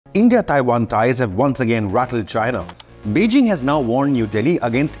India-Taiwan ties have once again rattled China. Beijing has now warned New Delhi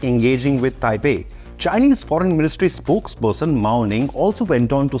against engaging with Taipei. Chinese Foreign Ministry spokesperson Mao Ning also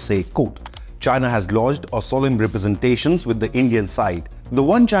went on to say, quote, China has lodged a solemn representations with the Indian side. The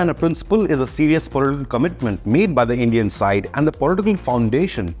One China principle is a serious political commitment made by the Indian side and the political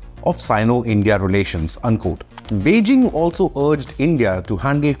foundation of Sino-India relations, unquote. Beijing also urged India to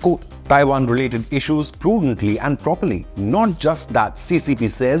handle, quote, Taiwan-related issues prudently and properly. Not just that,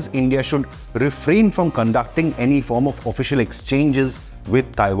 CCP says India should refrain from conducting any form of official exchanges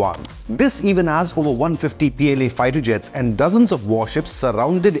with Taiwan. This even as over 150 PLA fighter jets and dozens of warships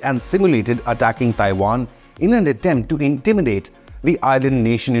surrounded and simulated attacking Taiwan in an attempt to intimidate the island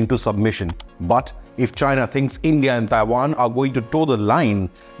nation into submission. But if China thinks India and Taiwan are going to toe the line,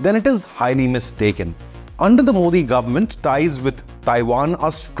 then it is highly mistaken. Under the Modi government, ties with Taiwan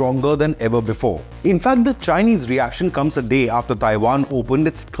are stronger than ever before. In fact, the Chinese reaction comes a day after Taiwan opened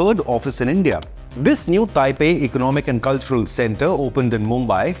its third office in India. This new Taipei Economic and Cultural Center opened in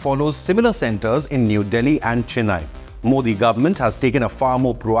Mumbai follows similar centers in New Delhi and Chennai. Modi government has taken a far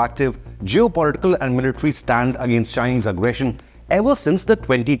more proactive geopolitical and military stand against Chinese aggression ever since the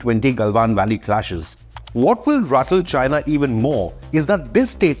 2020 Galwan Valley clashes. What will rattle China even more is that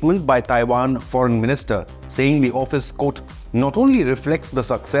this statement by Taiwan Foreign Minister saying the office, quote, not only reflects the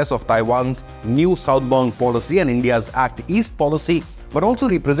success of Taiwan's new southbound policy and India's Act East policy, but also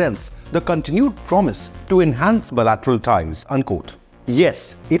represents the continued promise to enhance bilateral ties, unquote.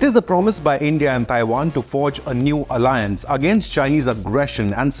 Yes, it is a promise by India and Taiwan to forge a new alliance against Chinese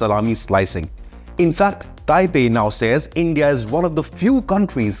aggression and salami slicing. In fact, Taipei now says India is one of the few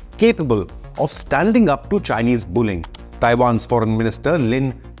countries capable of standing up to Chinese bullying. Taiwan's Foreign Minister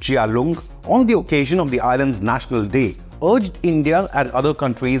Lin Chialung, on the occasion of the island's National Day, urged India and other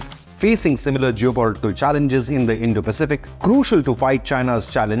countries facing similar geopolitical challenges in the Indo-Pacific crucial to fight China's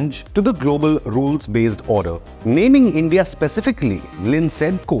challenge to the global rules-based order. Naming India specifically, Lin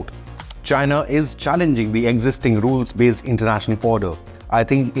said, quote, China is challenging the existing rules-based international order. I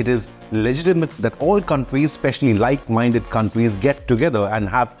think it is legitimate that all countries, especially like-minded countries, get together and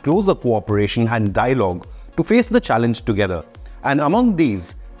have closer cooperation and dialogue to face the challenge together. And among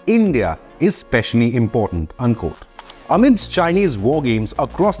these, India is especially important, unquote. Amidst Chinese war games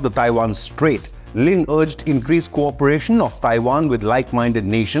across the Taiwan Strait, Lin urged increased cooperation of Taiwan with like-minded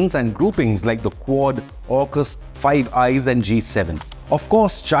nations and groupings like the Quad, AUKUS, Five Eyes and G7. Of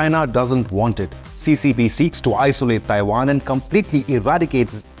course, China doesn't want it. CCP seeks to isolate Taiwan and completely eradicate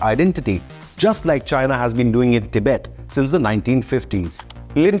its identity, just like China has been doing in Tibet since the 1950s.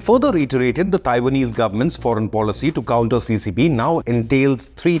 Lin further reiterated the Taiwanese government's foreign policy to counter CCP now entails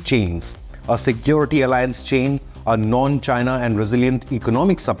three chains: a security alliance chain, a non-China and resilient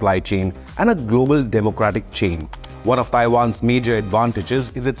economic supply chain, and a global democratic chain. One of Taiwan's major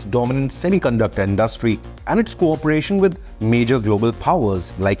advantages is its dominant semiconductor industry and its cooperation with major global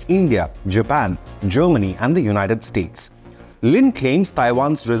powers like India, Japan, Germany, and the United States. Lin claims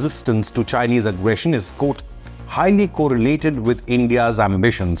Taiwan's resistance to Chinese aggression is, quote, highly correlated with India's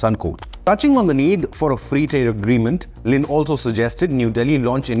ambitions, unquote. Touching on the need for a free trade agreement, Lin also suggested New Delhi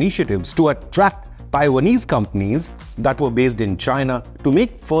launch initiatives to attract Taiwanese companies that were based in China to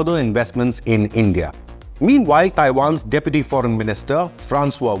make further investments in India. Meanwhile, Taiwan's Deputy Foreign Minister,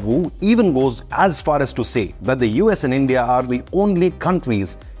 Francois Wu, even goes as far as to say that the US and India are the only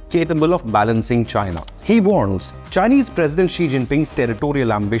countries capable of balancing China. He warns Chinese President Xi Jinping's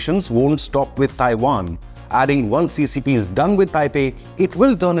territorial ambitions won't stop with Taiwan, adding once CCP is done with Taipei, it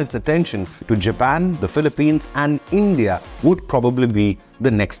will turn its attention to Japan, the Philippines, and India would probably be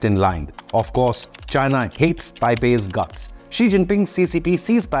the next in line. Of course, China hates Taipei's guts. Xi Jinping's CCP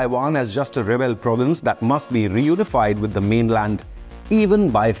sees Taiwan as just a rebel province that must be reunified with the mainland, even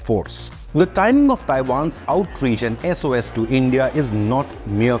by force. The timing of Taiwan's outreach and SOS to India is not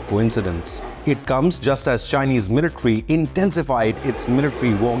mere coincidence. It comes just as Chinese military intensified its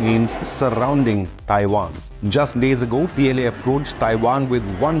military war games surrounding Taiwan. Just days ago, PLA approached Taiwan with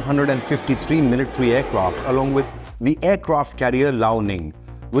 153 military aircraft along with the aircraft carrier Liaoning,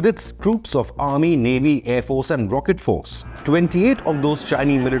 with its troops of Army, Navy, Air Force and Rocket Force. 28 of those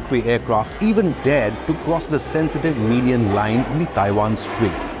Chinese military aircraft even dared to cross the sensitive median line in the Taiwan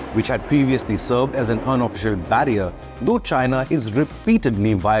Strait, which had previously served as an unofficial barrier, though China is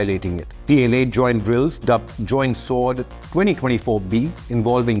repeatedly violating it. PLA joint drills dubbed Joint Sword 2024B,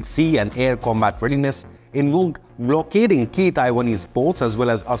 involving sea and air combat readiness, involved blockading key Taiwanese ports as well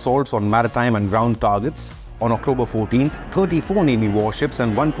as assaults on maritime and ground targets, On October 14th, 34 Navy warships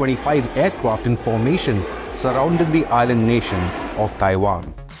and 125 aircraft in formation surrounded the island nation of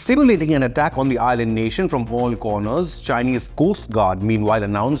Taiwan. Simulating an attack on the island nation from all corners, Chinese Coast Guard meanwhile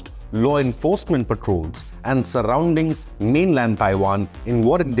announced law enforcement patrols and surrounding mainland Taiwan in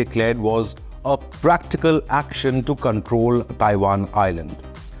what it declared was a practical action to control Taiwan Island.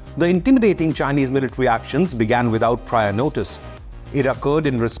 The intimidating Chinese military actions began without prior notice. It occurred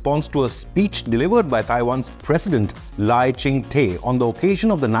in response to a speech delivered by Taiwan's President Lai Ching-te on the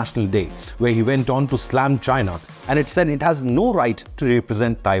occasion of the National Day, where he went on to slam China, and it said it has no right to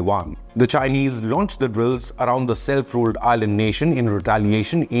represent Taiwan. The Chinese launched the drills around the self-ruled island nation in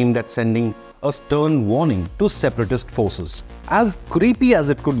retaliation aimed at sending a stern warning to separatist forces. As creepy as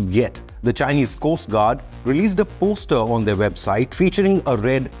it could get, the Chinese Coast Guard released a poster on their website featuring a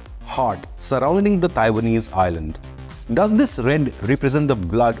red heart surrounding the Taiwanese island. Does this red represent the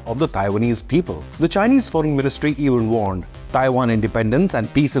blood of the Taiwanese people? The Chinese Foreign Ministry even warned Taiwan independence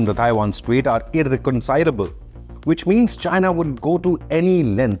and peace in the Taiwan Strait are irreconcilable, which means China would go to any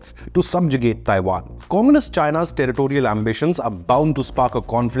lengths to subjugate Taiwan. Communist China's territorial ambitions are bound to spark a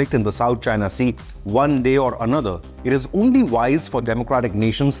conflict in the South China Sea one day or another. It is only wise for democratic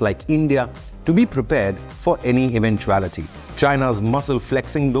nations like India to be prepared for any eventuality. China's muscle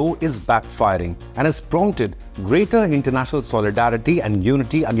flexing, though, is backfiring and has prompted greater international solidarity and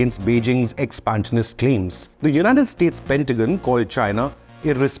unity against Beijing's expansionist claims. The United States Pentagon called China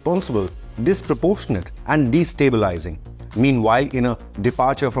irresponsible, disproportionate and destabilizing. Meanwhile, in a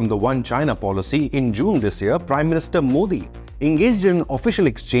departure from the One China policy, in June this year, Prime Minister Modi engaged in an official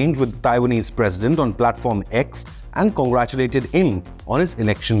exchange with the Taiwanese president on platform X and congratulated him on his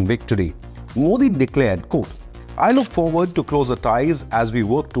election victory. Modi declared, quote, "I look forward to closer ties as we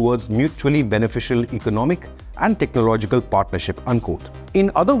work towards mutually beneficial economic and technological partnership," unquote.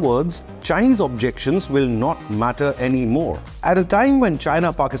 In other words, Chinese objections will not matter anymore. At a time when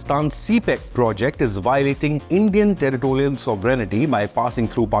China-Pakistan's CPEC project is violating Indian territorial sovereignty by passing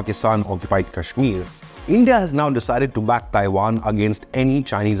through Pakistan-occupied Kashmir, India has now decided to back Taiwan against any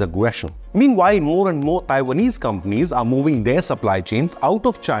Chinese aggression. Meanwhile, more and more Taiwanese companies are moving their supply chains out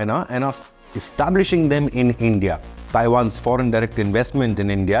of China and are establishing them in India. Taiwan's foreign direct investment in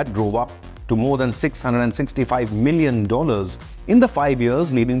India drove up to more than $665 million in the 5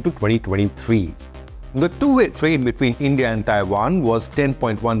 years leading to 2023. The two-way trade between India and Taiwan was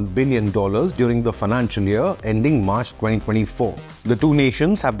 $10.1 billion during the financial year ending March 2024. The two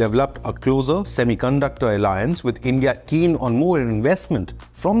nations have developed a closer semiconductor alliance, with India keen on more investment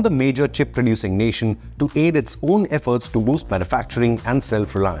from the major chip-producing nation to aid its own efforts to boost manufacturing and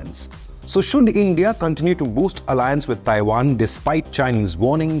self-reliance. So should India continue to boost alliance with Taiwan despite Chinese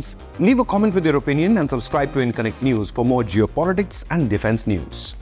warnings? Leave a comment with your opinion and subscribe to Inconnect News for more geopolitics and defense news.